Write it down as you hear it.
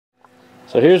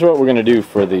So here's what we're going to do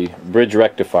for the bridge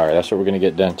rectifier. That's what we're going to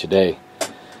get done today.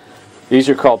 These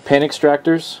are called pin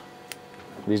extractors.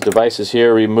 These devices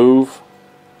here remove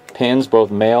pins,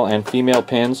 both male and female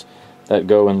pins, that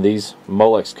go in these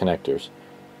Molex connectors.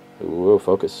 Whoa,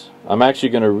 focus. I'm actually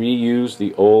going to reuse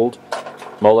the old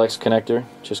Molex connector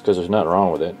just because there's nothing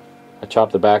wrong with it. I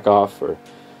chopped the back off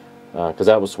because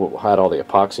that was what had all the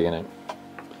epoxy in it.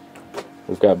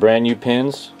 We've got brand new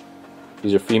pins.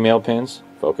 These are female pins.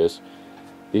 Focus.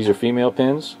 These are female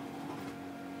pins.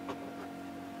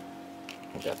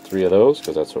 We've got 3 of those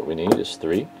because that's what we need, is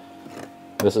 3.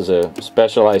 This is a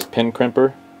specialized pin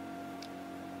crimper,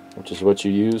 which is what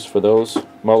you use for those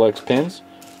Molex pins.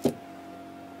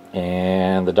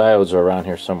 And the diodes are around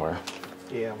here somewhere.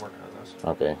 Yeah, I'm working on those.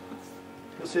 Okay.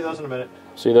 You'll see those in a minute.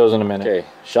 See those in a minute. Okay,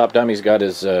 Shop Dummy's got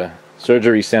his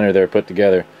surgery center there put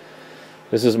together.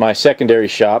 This is my secondary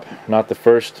shop, not the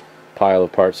first pile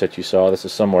of parts that you saw. This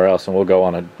is somewhere else, and we'll go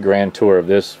on a grand tour of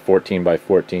this 14 by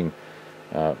 14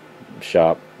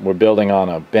 shop. We're building on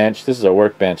a bench. This is a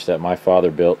workbench that my father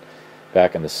built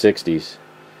back in the 60s.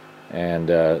 And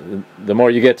the more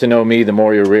you get to know me, the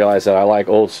more you realize that I like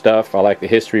old stuff. I like the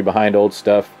history behind old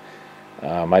stuff.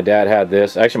 My dad had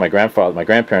this. Actually, my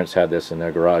grandparents had this in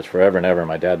their garage forever and ever.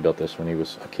 My dad built this when he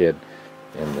was a kid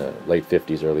in the late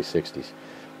 50s, early 60s.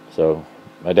 So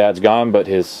my dad's gone, but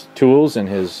his tools and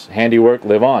his handiwork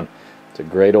live on. It's a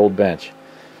great old bench.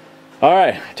 All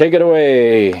right, take it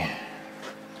away.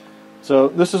 So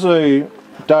this is a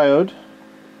diode.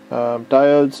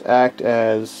 Diodes act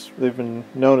as, they've been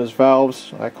known as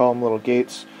valves. I call them little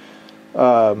gates.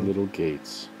 Little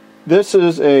gates. This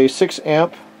is a 6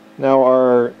 amp. Now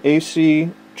our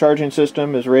AC charging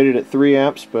system is rated at 3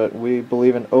 amps, but we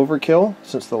believe in overkill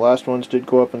since the last ones did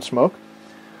go up in smoke.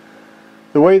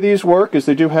 The way these work is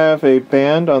they do have a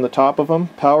band on the top of them.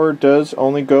 Power does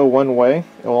only go one way.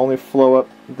 It will only flow up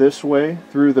this way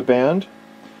through the band.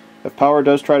 If power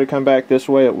does try to come back this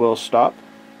way, it will stop.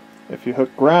 If you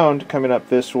hook ground coming up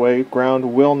this way,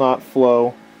 ground will not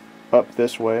flow up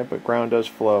this way, but ground does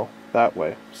flow that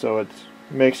way. So it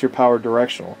makes your power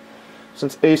directional.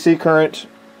 Since AC current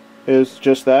is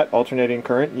just that, alternating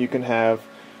current, you can have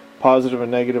positive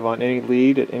and negative on any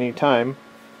lead at any time.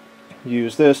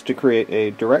 Use this to create a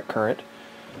direct current.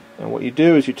 And what you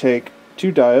do is you take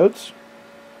 2 diodes,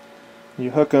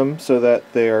 you hook them so that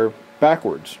they are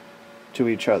backwards to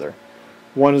each other.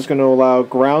 One is going to allow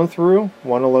ground through,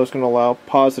 one is going to allow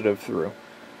positive through.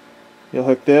 You'll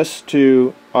hook this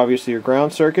to obviously your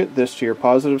ground circuit, this to your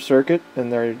positive circuit,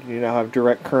 and there you now have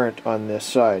direct current on this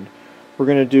side. We're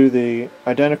going to do the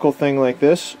identical thing like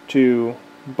this to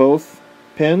both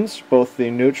pins, both the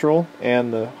neutral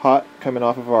and the hot coming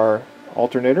off of our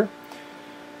alternator,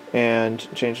 and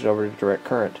change it over to direct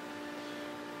current.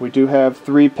 We do have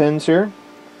 3 pins here.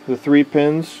 The 3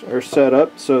 pins are set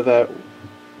up so that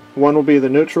one will be the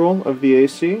neutral of the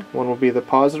AC, one will be the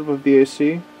positive of the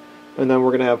AC, and then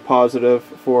we're going to have positive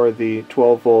for the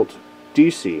 12 volt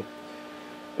DC.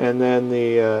 And then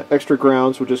the extra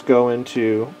grounds will just go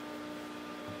into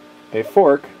a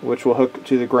fork, which will hook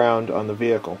to the ground on the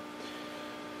vehicle.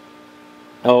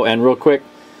 Oh, and real quick,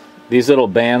 these little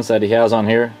bands that he has on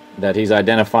here, that he's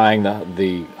identifying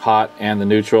the hot and the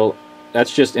neutral,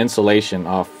 that's just insulation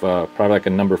off probably like a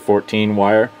number 14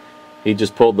 wire. He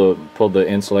just pulled the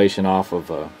insulation off of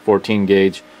a 14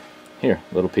 gauge, here,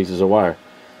 little pieces of wire.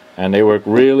 And they work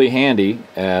really handy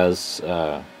as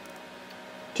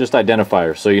just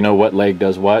identifiers, so you know what leg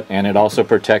does what, and it also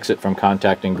protects it from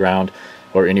contacting ground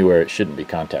or anywhere it shouldn't be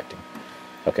contacting.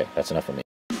 Okay, that's enough of me.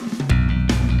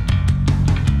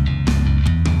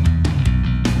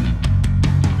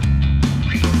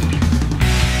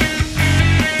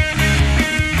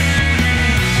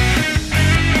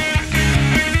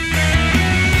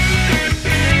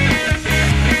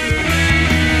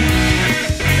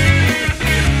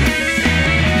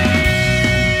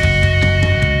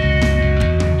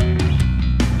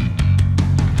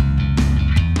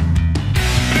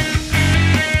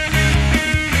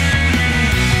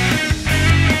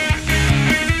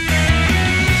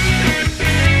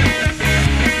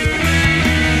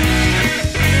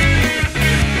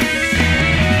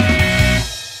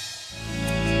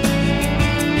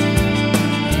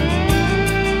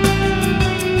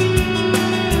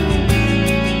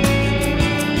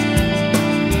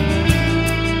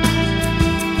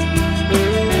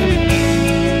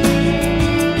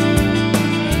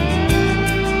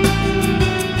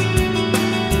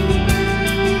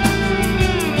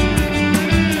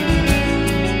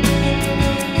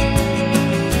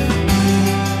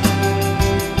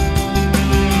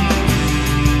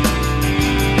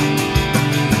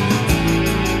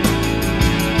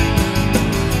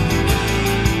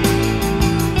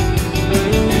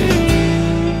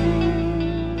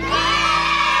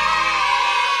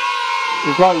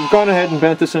 we've gone ahead and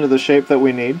bent this into the shape that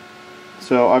we need.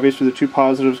 So obviously the two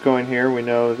positives going here, we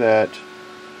know that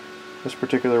this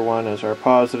particular one is our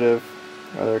positive,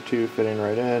 other two fitting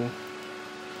right in.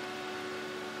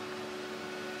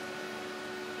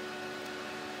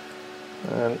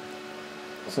 And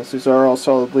since these are all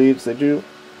solid leads, they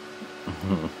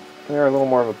are a little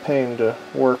more of a pain to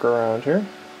work around here.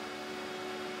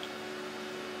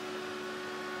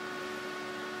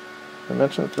 I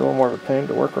mentioned it's a little more of a pain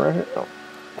to work around here. Oh.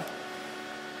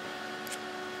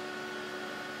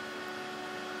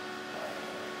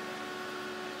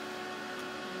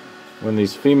 When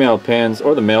these female pins,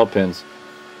 or the male pins,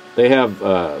 they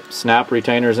have snap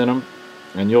retainers in them,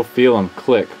 and you'll feel them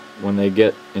click when they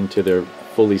get into their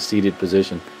fully seated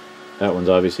position. That one's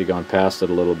obviously gone past it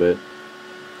a little bit.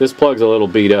 This plug's a little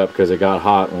beat up because it got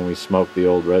hot when we smoked the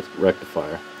old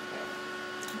rectifier.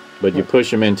 But you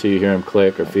push them into, you hear them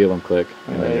click or feel them click,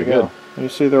 and then you're good. And you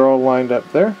see they're all lined up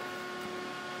there.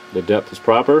 The depth is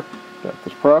proper. Depth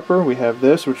is proper. We have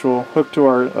this, which will hook to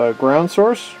our ground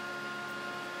source.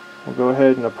 We'll go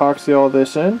ahead and epoxy all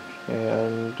this in,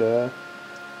 and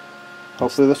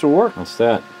hopefully this will work. That's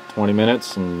that. 20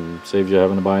 minutes and saves you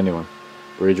having to buy a new one.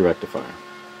 Bridge rectifier.